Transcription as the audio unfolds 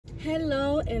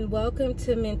Hello and welcome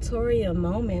to Mentoria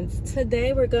Moments.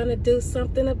 Today we're going to do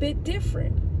something a bit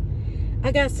different.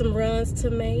 I got some runs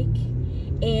to make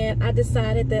and I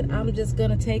decided that I'm just going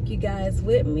to take you guys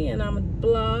with me, and I'm a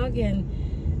blog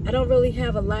and I don't really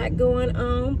have a lot going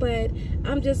on, but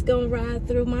I'm just going to ride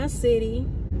through my city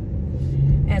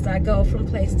as I go from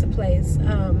place to place.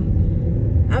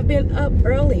 I've been up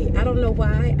early. I don't know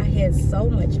why I had so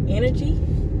much energy,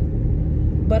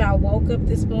 but I woke up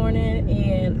this morning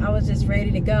and I was just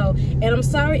ready to go. And I'm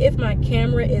sorry if my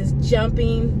camera is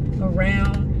jumping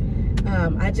around.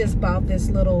 I just bought this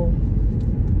little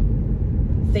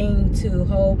thing to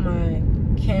hold my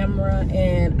camera,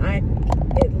 and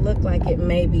it looked like it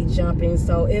may be jumping.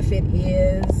 So if it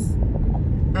is,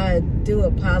 I do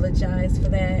apologize for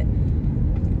that.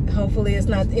 Hopefully it's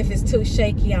not. If it's too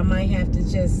shaky, I might have to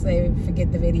just say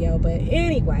forget the video. But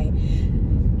anyway,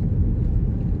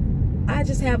 I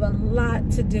just have a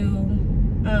lot to do.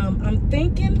 I'm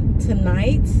thinking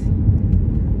tonight,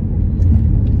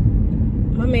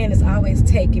 my man is always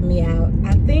taking me out.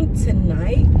 I think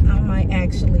tonight I might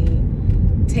actually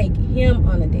take him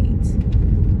on a date.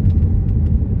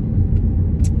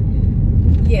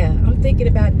 Yeah, I'm thinking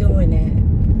about doing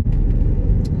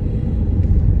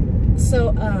that.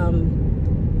 So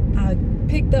I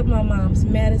picked up my mom's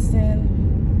medicine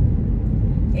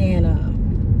and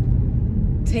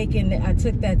I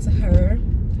took that to her.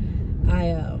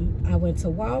 I went to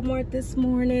Walmart this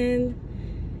morning.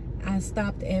 I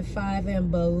stopped at Five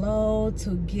and Below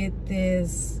to get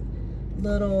this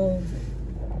little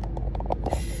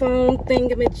phone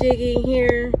thingamajiggy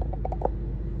here.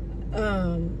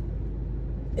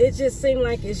 It just seemed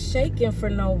like it's shaking for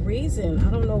no reason. I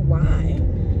don't know why.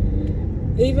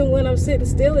 Even when I'm sitting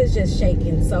still, it's just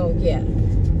shaking. So yeah,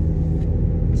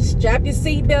 strap your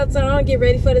seatbelts on, get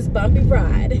ready for this bumpy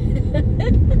ride.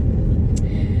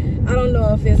 I don't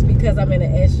know if it's because I'm in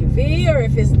an SUV or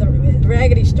if it's the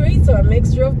raggedy streets or a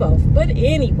mixture of both. But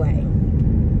anyway,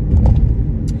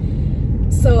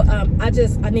 so I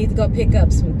need to go pick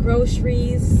up some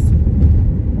groceries.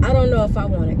 I don't know if I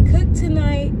want to cook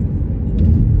tonight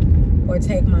or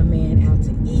take my man out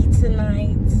to eat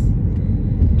tonight.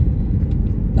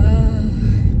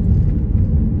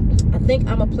 I think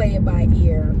I'm gonna play it by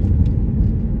ear.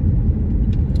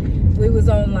 We was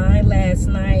online last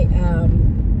night,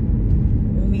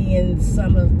 me and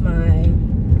some of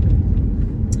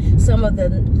the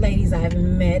ladies I've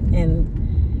met and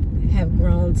have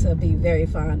grown to be very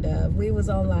fond of. We was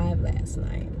on live last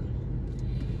night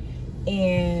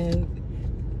and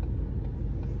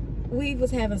we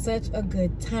was having such a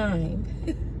good time.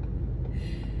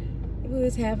 We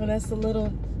was having us a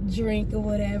little drink or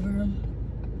whatever,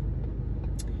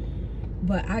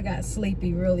 but I got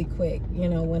sleepy really quick. You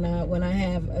know, when I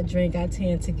have a drink, I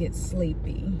tend to get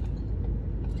sleepy.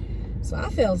 So I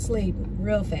fell asleep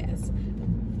real fast.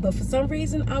 But for some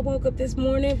reason, I woke up this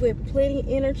morning with plenty of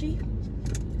energy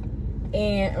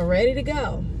and ready to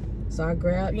go. So I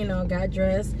grabbed, got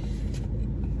dressed,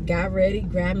 got ready,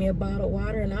 grabbed me a bottle of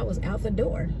water, and I was out the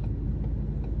door.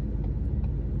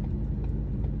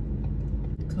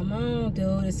 Come on,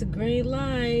 dude, it's a green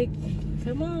light.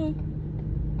 Come on.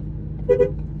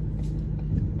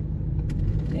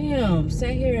 Damn,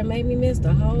 sat here and made me miss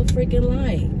the whole freaking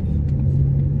light.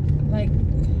 Like,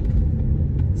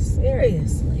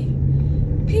 seriously.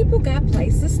 People got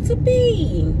places to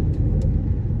be.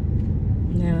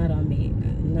 Now I don't need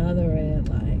another red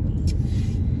light.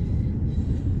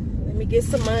 Let me get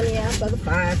some money out for the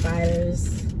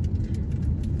firefighters.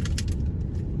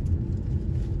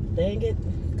 Dang it.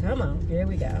 Come on, here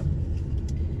we go.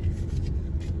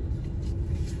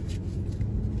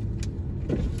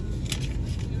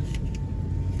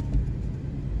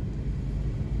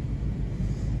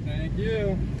 Thank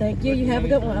you. Thank you. You have a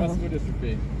good one.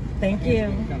 Thank you.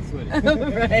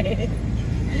 Right.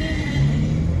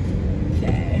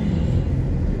 Okay.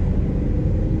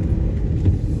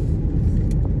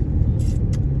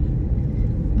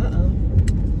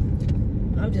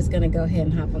 I'm just gonna go ahead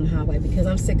and hop on the highway because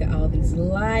I'm sick of all these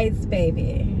lights,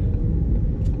 baby.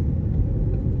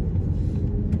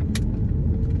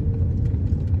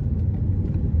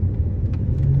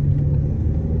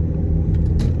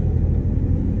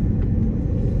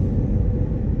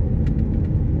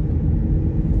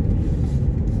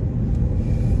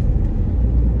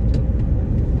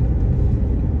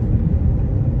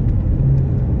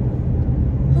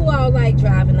 Who all like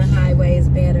driving the highways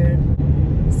better?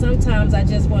 Sometimes I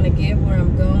just want to get where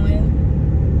I'm going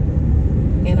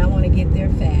and I want to get there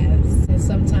fast. And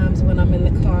sometimes when I'm in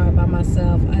the car by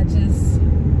myself, I just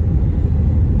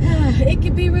it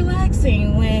can be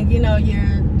relaxing when you're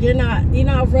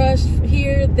not rushed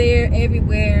here, there,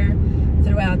 everywhere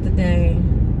throughout the day.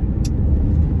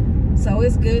 So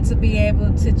it's good to be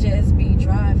able to just be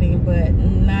driving, but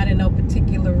not in no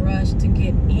particular rush to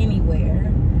get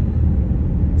anywhere.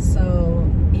 So,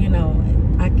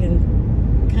 I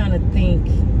can kind of think,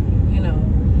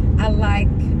 I like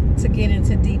to get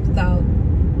into deep thought,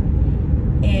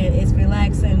 and it's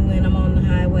relaxing when I'm on the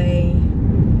highway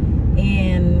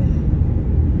and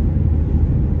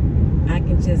I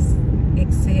can just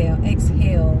exhale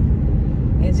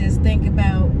and just think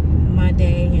about my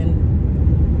day and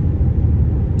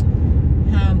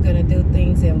how I'm gonna do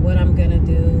things and what I'm gonna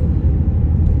do.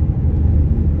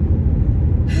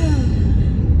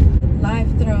 Life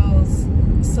throws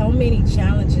so many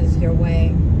challenges your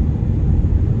way.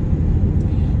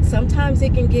 Sometimes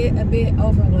it can get a bit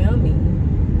overwhelming,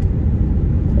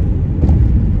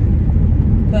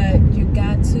 but you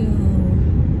got to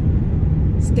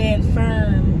stand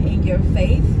firm in your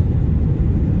faith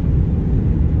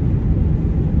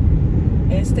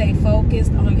and stay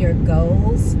focused on your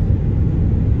goals.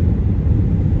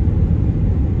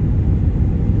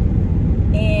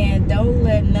 And don't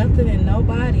let nothing and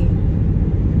nobody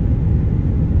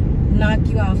knock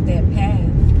you off that path.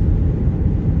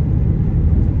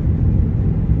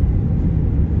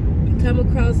 You come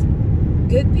across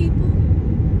good people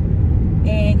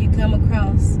and you come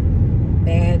across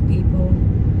bad people.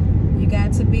 You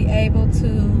got to be able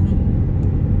to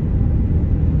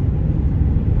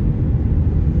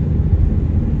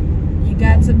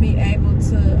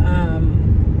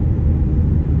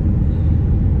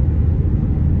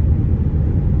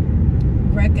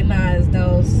recognize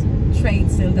those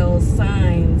traits and those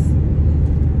signs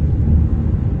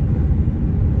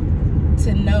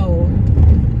to know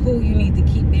who you need to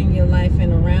keep in your life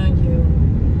and around you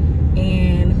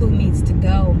and who needs to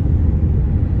go.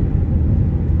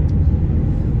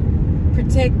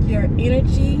 Protect your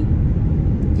energy,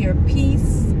 your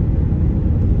peace,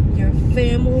 your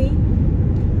family,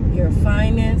 your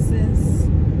finances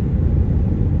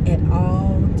at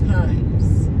all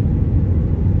times.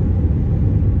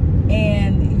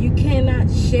 And you cannot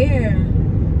share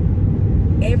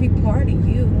every part of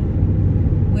you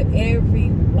with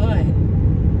everyone.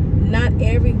 Not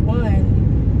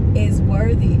everyone is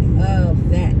worthy of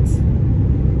that.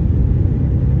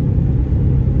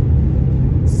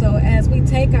 So as we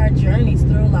take our journeys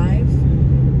through life,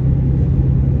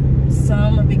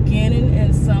 some are beginning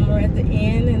and some are at the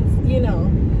end, and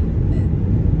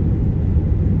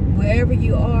wherever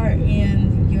you are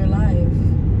in your life,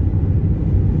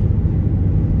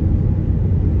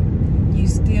 you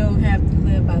still have to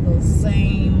live by those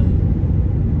same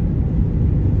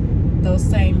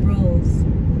rules.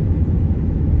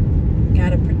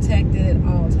 Gotta protect it at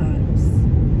all times.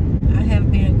 I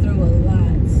have been through a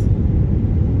lot,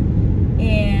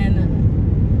 and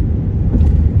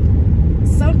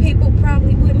some people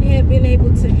probably wouldn't have been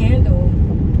able to handle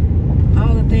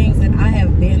all the things that I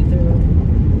have been through.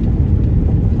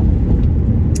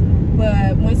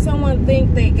 But when someone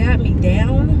think they got me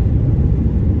down,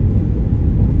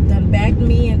 done backed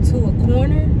me into a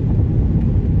corner,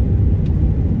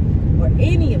 or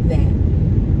any of that,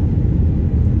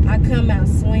 I come out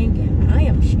swinging. I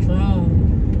am strong.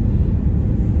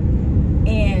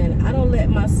 And I don't let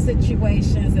my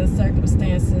situations and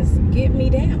circumstances get me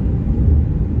down.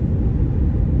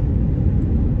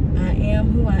 I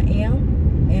am who I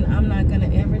am, and I'm not going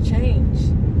to ever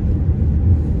change.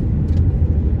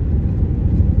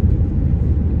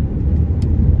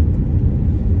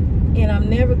 And I'm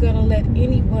never going to let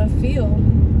anyone feel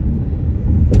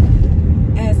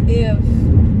as if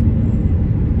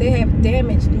they have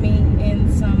damaged me in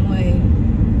some way.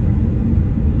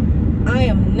 I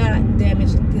am not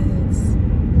damaged goods.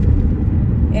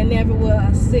 And never will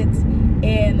I sit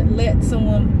and let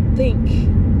someone think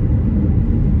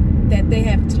that they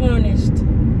have tarnished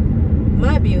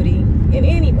my beauty in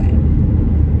any way.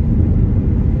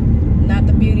 Not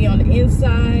the beauty on the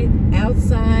inside,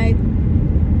 outside,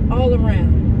 all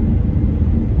around.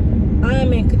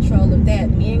 I'm in control of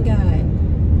that, me and God.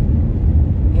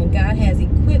 And God has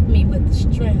equipped me with the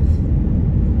strength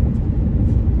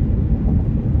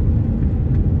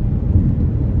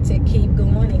to keep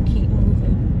going and keep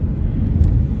moving.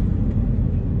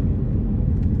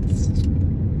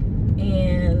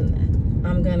 And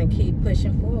I'm gonna keep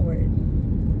pushing forward.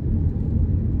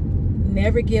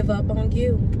 Never give up on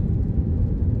you.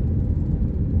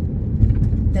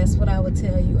 That's what I would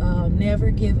tell you all.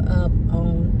 Never give up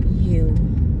on you.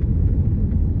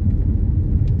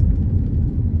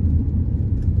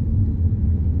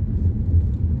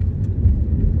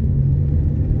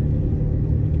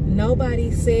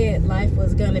 nobody said life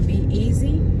was gonna be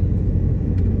easy.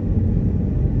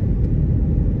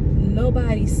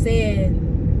 Nobody said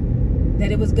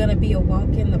that it was gonna be a walk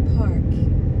in the park.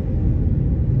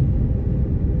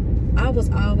 I was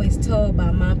always told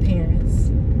by my parents,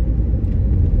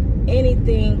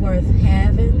 anything worth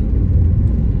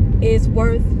having is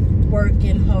worth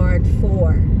working hard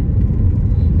for.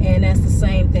 And that's the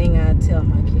same thing I tell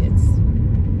my kids.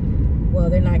 Well,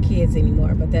 they're not kids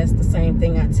anymore, but that's the same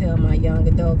thing I tell my young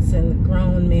adults and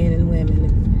grown men and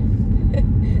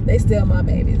women. They still my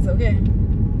babies, okay?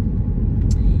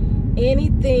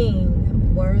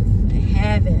 Anything worth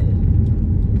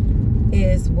having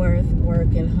is worth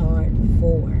working hard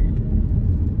for.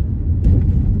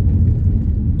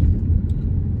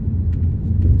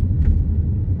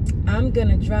 I'm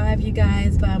gonna drive you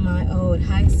guys by my old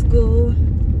high school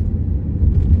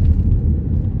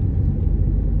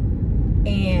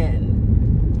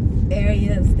and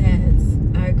areas that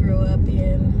I grew up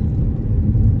in.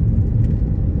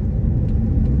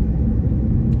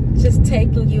 Just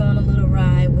taking you on a little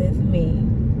ride with me.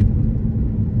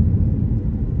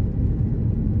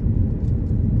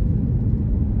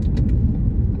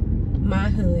 My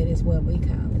hood is what we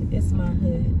call it. It's my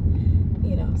hood.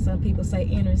 You know, some people say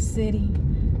inner city,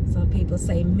 some people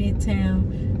say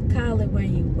midtown. Call it what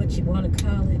you want to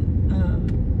call it.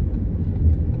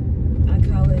 I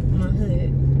call it my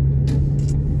hood.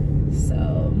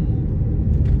 So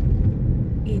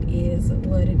it is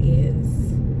what it is.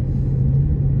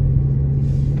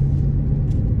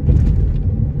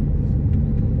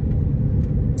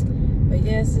 But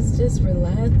yes, it's just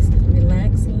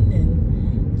relaxing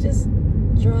and just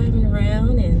driving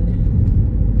around and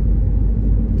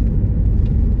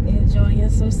enjoying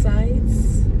some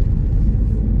sights.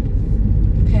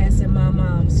 Passing my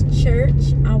mom's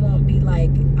church. I won't be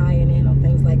like eyeing in on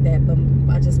things like that, but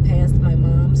I just passed my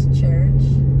mom's church.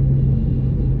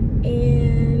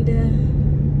 And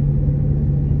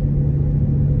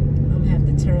I'm gonna have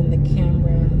to turn the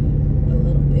camera a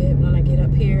little bit when I get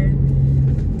up here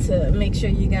to make sure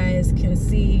you guys can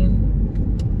see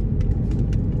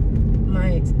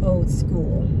my old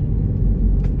school.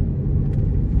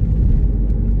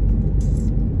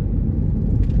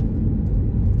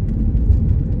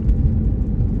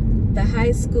 The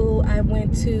high school I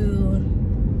went to,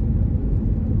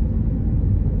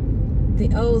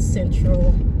 the old Central,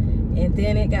 and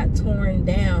then it got torn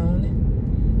down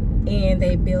and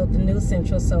they built the new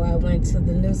Central, so I went to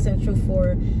the new Central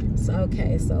for, so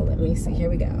okay, so let me see, here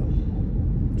we go.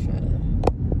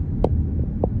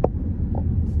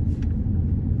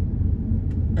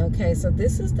 Okay, so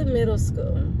this is the middle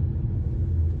school.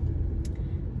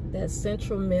 That's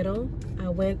Central Middle. I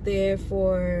went there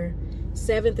for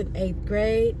 7th and 8th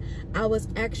grade. I was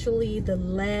actually the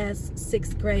last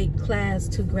 6th grade class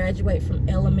to graduate from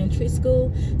elementary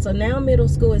school. So now middle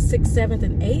school is 6th, 7th,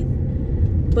 and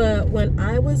 8th. But when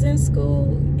I was in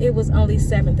school, it was only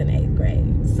 7th and 8th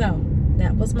grade. So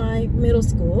that was my middle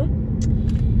school.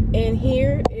 And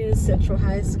here is Central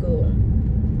High School.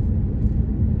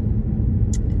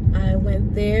 I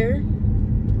went there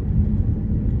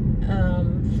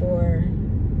for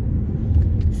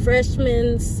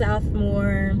freshman,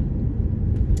 sophomore,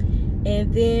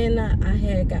 and then I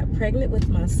had got pregnant with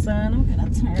my son. I'm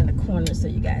gonna turn the corner so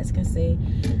you guys can see.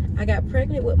 I got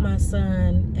pregnant with my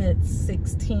son at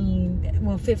 16,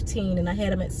 well 15, and I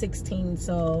had him at 16,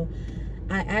 so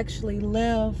I actually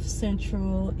left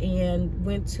Central and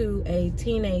went to a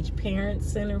teenage parent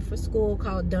center for school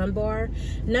called Dunbar.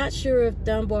 Not sure if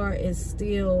Dunbar is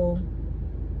still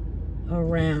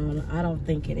around. I don't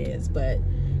think it is, but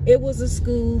it was a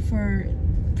school for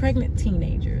pregnant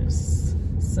teenagers.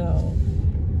 So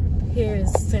here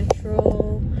is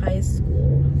Central High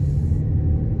School.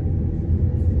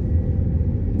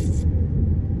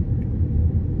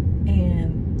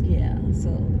 And yeah, so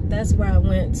that's where I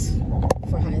went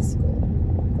for high school.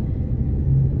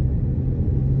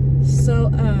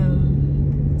 So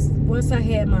once I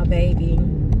had my baby,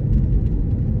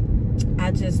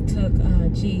 I just took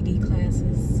GED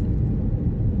classes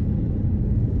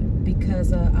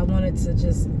because I wanted to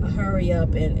just hurry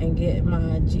up and get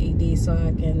my GED so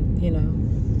I can, you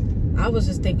know, I was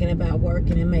just thinking about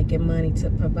working and making money to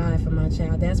provide for my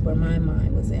child. That's where my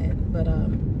mind was at. But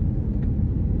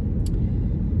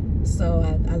so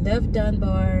I left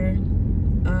Dunbar.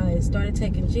 I started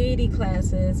taking GED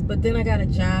classes, but then I got a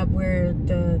job where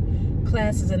the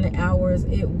classes and the hours,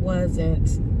 it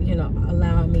wasn't, you know,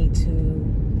 allowing me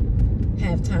to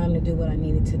have time to do what I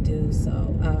needed to do.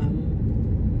 So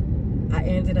I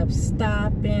ended up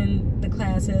stopping the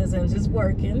classes and just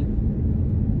working.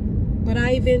 But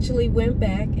I eventually went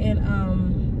back and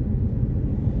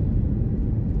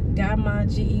got my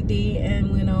GED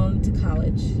and went on to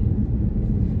college.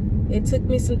 It took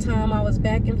me some time. I was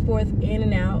back and forth in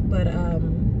and out, but I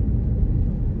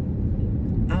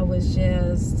was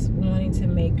just wanting to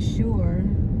make sure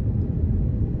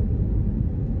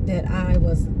that I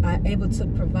was able to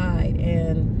provide,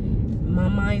 and my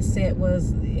mindset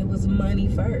was it was money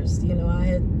first. You know,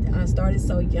 I started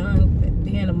so young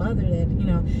being a mother that, you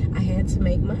know, I had to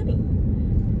make money.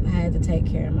 I had to take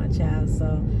care of my child.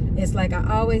 So it's like I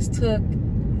always took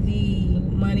the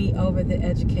money over the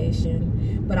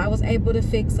education, but I was able to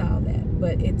fix all that.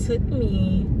 But it took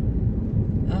me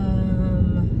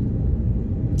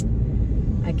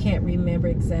I can't remember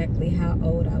exactly how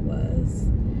old I was.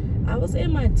 I was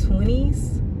in my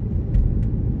 20s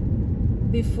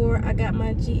before I got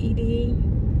my GED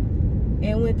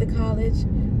and went to college,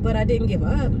 but I didn't give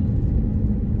up.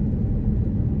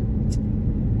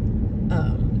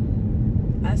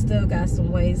 I still got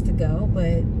some ways to go,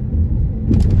 but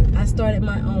I started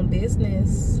my own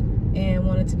business and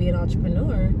wanted to be an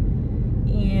entrepreneur,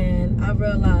 and I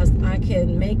realized I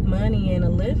can make money and a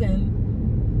living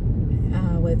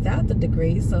without the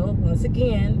degree. So once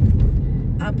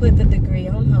again, I put the degree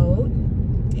on hold,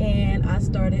 and I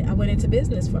went into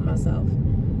business for myself.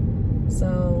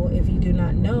 So if you do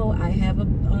not know, I have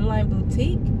an online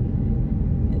boutique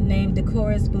named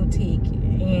Decorous Boutique,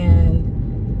 and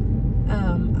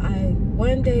I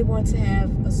one day want to have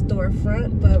a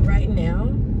storefront, but right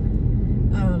now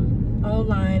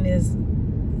online is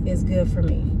good for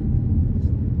me.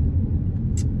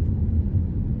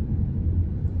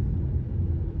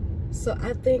 So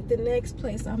I think the next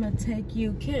place I'm gonna take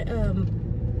you,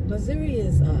 Missouri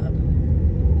is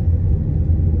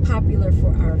popular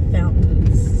for our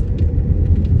fountains.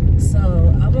 So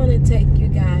I want to take you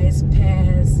guys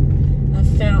past a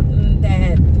fountain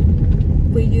that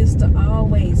we used to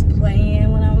always play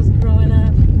in when I was growing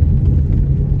up,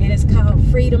 and it's called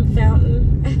Freedom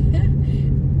Fountain.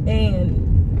 And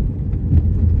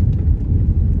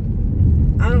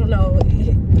I don't know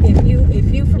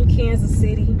if you from Kansas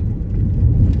City,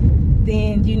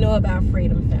 then you know about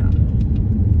Freedom Fountain.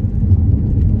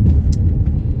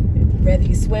 Whether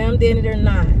you swam in it or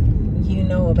not, you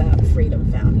know about Freedom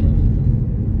Fountain.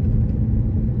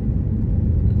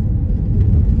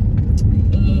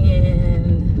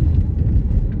 And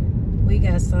we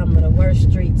got some of the worst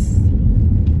streets,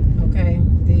 okay?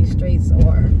 These streets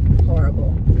are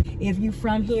horrible. If you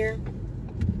from here,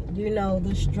 you know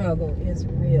the struggle is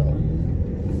real.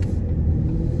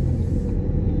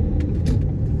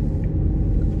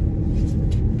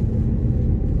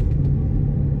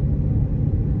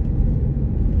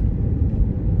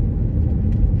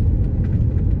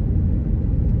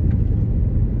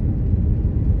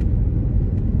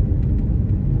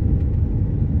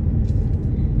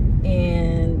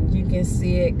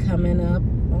 See it coming up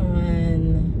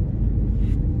on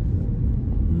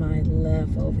my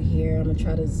left over here. I'm gonna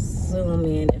try to zoom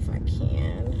in if I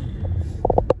can.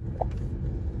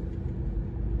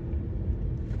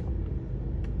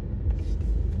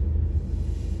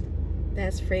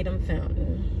 That's Freedom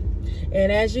Fountain,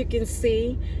 and as you can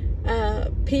see,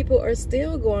 people are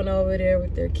still going over there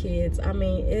with their kids. I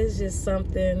mean, it's just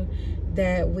something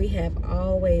that we have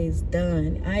always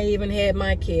done. I even had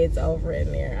my kids over in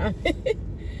there.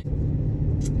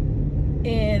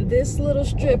 And this little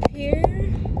strip here,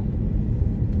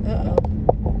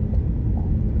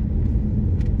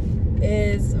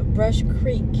 is Brush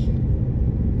Creek.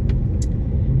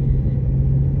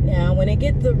 Now, when it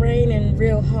gets the raining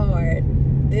real hard,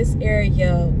 this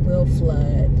area will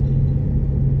flood,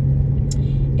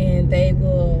 and they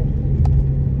will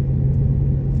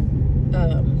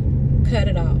cut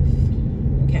it off.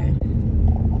 Okay.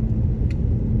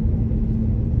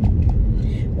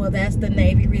 Well, that's the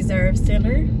Navy Reserve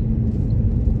Center.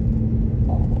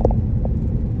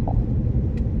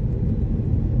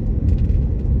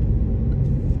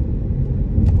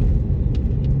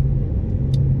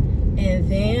 And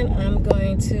then I'm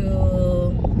going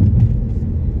to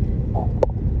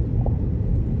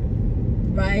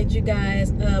ride you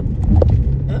guys up.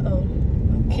 Uh-oh,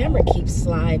 my camera keeps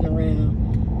sliding around.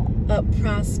 Up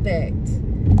Prospect.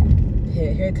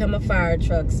 Here come a fire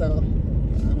truck, so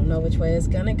I don't know which way it's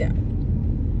gonna go.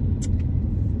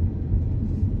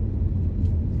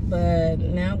 But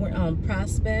now we're on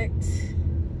Prospect,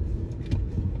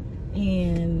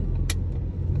 and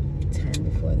turn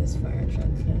before this fire truck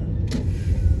comes.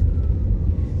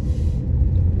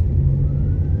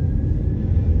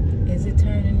 Is it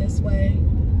turning this way?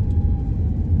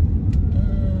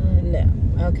 No.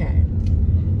 Okay.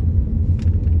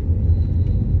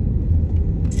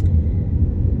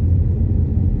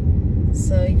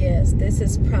 So yes, this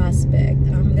is Prospect.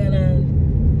 I'm gonna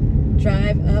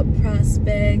drive up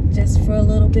Prospect just for a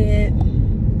little bit,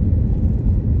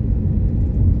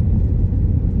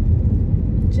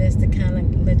 just to kind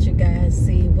of let you guys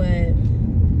see what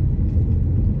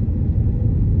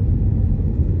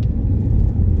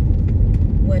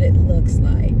it looks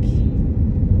like.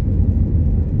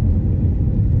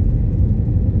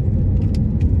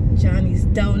 Johnny's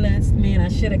Donuts, man, I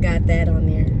should have got that on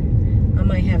there. I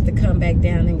might have to come back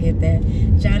down and get that.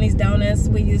 Johnny's Donuts,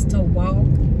 we used to walk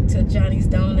to Johnny's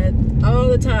Donut all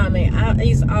the time, and I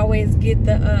used to always get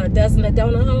the dozen of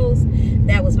donut holes.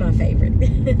 That was my favorite.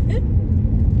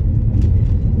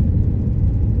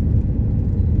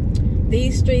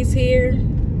 These streets here,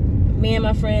 me and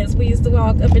my friends, we used to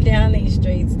walk up and down these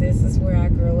streets. This is where I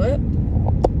grew up.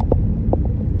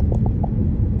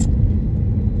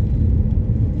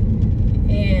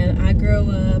 And I grew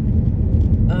up,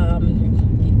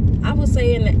 I would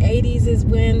say in the 80s is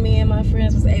when me and my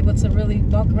friends was able to really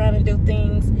walk around and do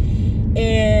things.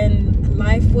 And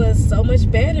life was so much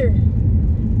better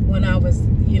when I was,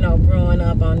 you know, growing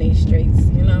up on these streets,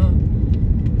 you know.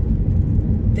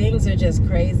 Things are just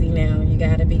crazy now. You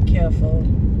got to be careful,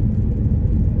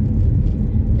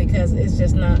 because it's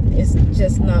just not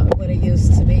what it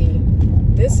used to be.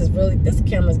 This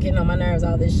camera's getting on my nerves,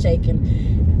 all this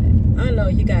shaking. I know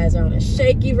you guys are on a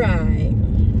shaky ride,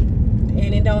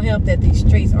 and it don't help that these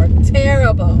streets are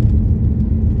terrible.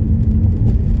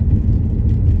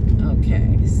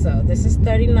 Okay, so this is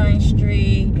 39th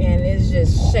Street, and it's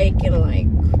just shaking like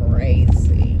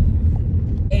crazy.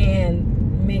 And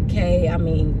Mid-K, I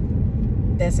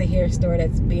mean, that's a hair store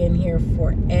that's been here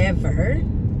forever.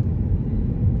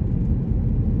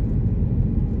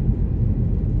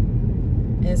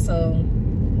 And so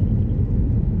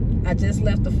I just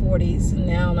left the 40s, and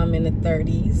now I'm in the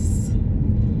 30s.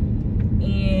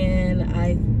 And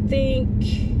I think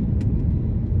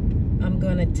I'm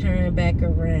gonna turn back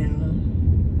around.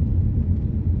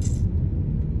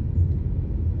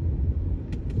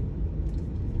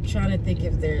 I'm trying to think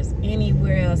if there's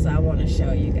anywhere else I want to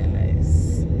show you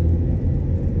guys.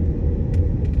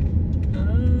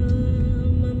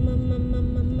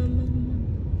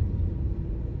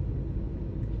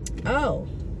 Oh,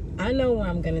 I know where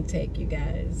I'm gonna take you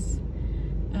guys.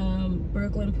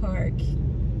 Brooklyn Park,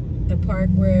 the park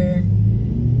where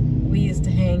we used to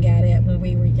hang out at when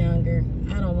we were younger.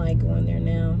 I don't like going there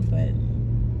now, but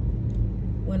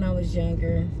when I was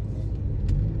younger,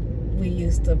 we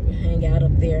used to hang out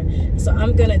up there. So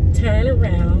I'm gonna turn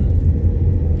around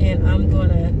and I'm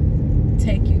gonna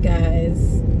take you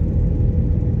guys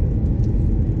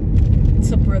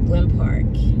to Brooklyn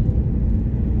Park.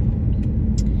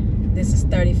 This is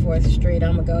 34th Street.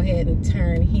 I'm gonna go ahead and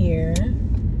turn here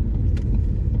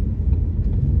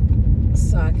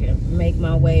so I can make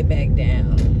my way back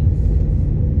down,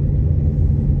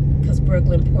 because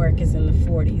Brooklyn Park is in the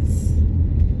 40s,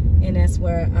 and that's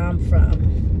where I'm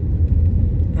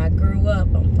from. I grew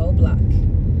up on 4 Block,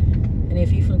 and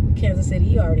if you're from Kansas City,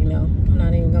 you already know. I'm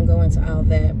not even gonna go into all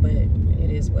that, but it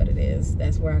is what it is.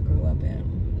 That's where I grew up at.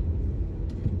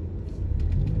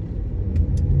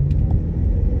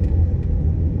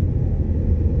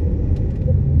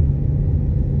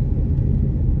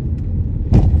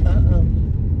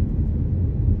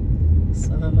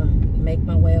 Make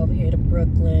my way over here to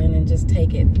Brooklyn and just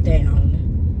take it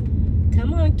down.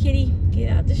 Come on, kitty, get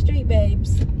out the street,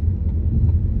 babes.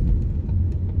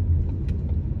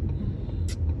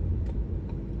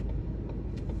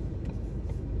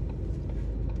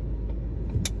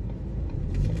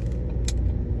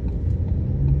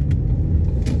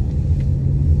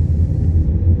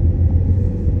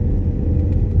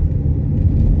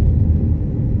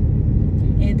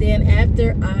 And then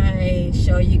after I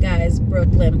show you guys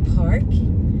Brooklyn Park,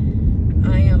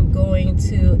 I am going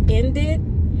to end it,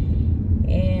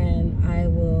 and I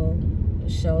will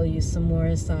show you some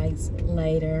more sights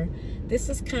later. This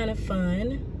is kind of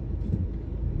fun.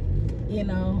 You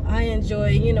know, I enjoy,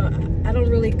 you know, I don't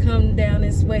really come down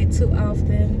this way too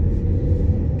often.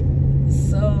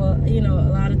 So, you know, a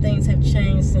lot of things have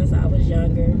changed since I was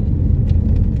younger.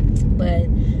 But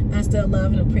I still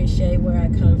love and appreciate where I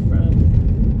come from.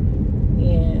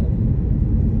 And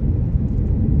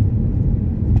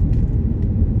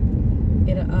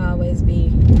it'll always be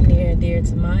near and dear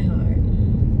to my heart.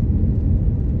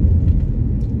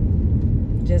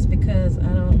 Just because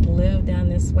I don't live down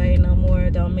this way no more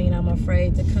don't mean I'm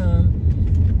afraid to come.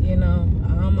 You know,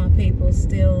 all my people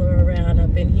still are around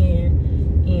up in here,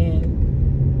 and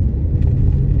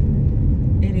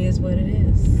it is what it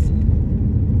is.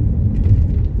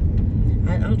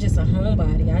 I'm just a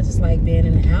homebody. I just like being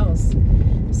in the house.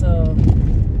 So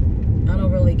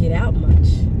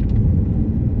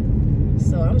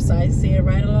So I'm sightseeing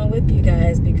right along with you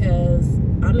guys because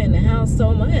I'm in the house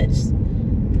so much.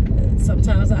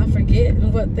 Sometimes I forget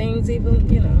what things even,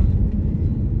 you know,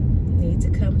 need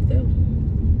to come through.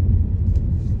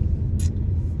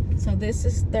 So this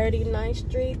is 39th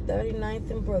Street,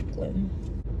 39th in Brooklyn.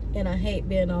 And I hate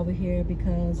being over here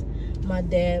because my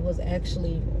dad was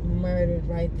actually murdered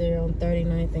right there on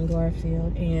 39th and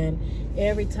Garfield. And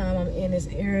every time I'm in this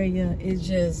area, it's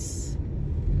just...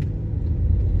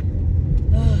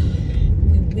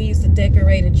 we used to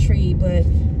decorate a tree, but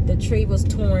the tree was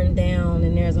torn down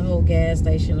and there's a whole gas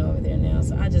station over there now.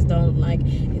 So I just don't like...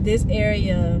 This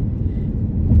area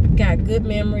got good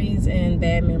memories and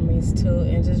bad memories too.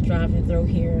 And just driving through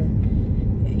here,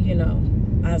 you know,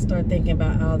 I start thinking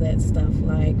about all that stuff.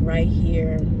 Like right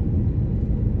here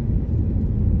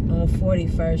on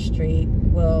 41st Street,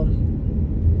 well,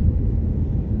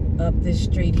 up this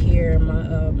street here,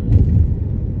 my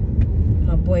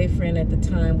boyfriend at the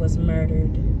time was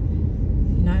murdered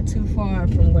not too far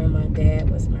from where my dad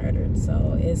was murdered.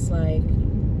 So it's like,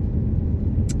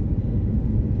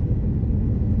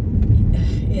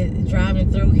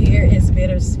 driving through here is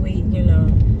bittersweet, you know.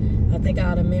 I think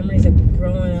all the memories of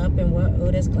growing up and what,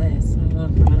 oh, this glass, I'm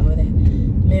not proud of that.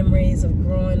 Memories of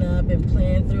growing up and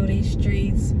playing through these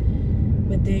streets,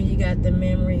 but then you got the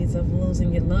memories of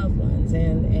losing your loved ones,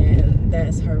 and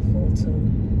that's hurtful too.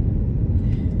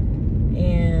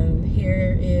 And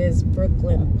here is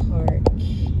Brooklyn Park.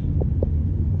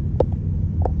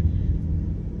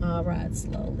 I'll ride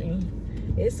slowly.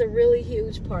 It's a really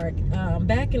huge park.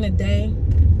 Back in the day,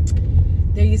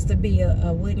 there used to be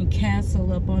a wooden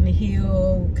castle up on the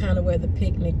hill, kind of where the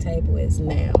picnic table is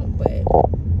now. But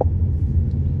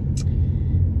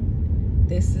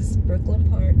this is Brooklyn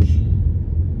Park.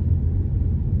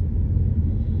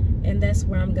 And that's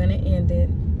where I'm going to end it.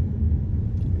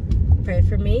 Pray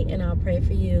for me, and I'll pray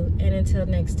for you. And until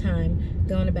next time,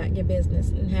 go on about your business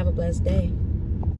and have a blessed day.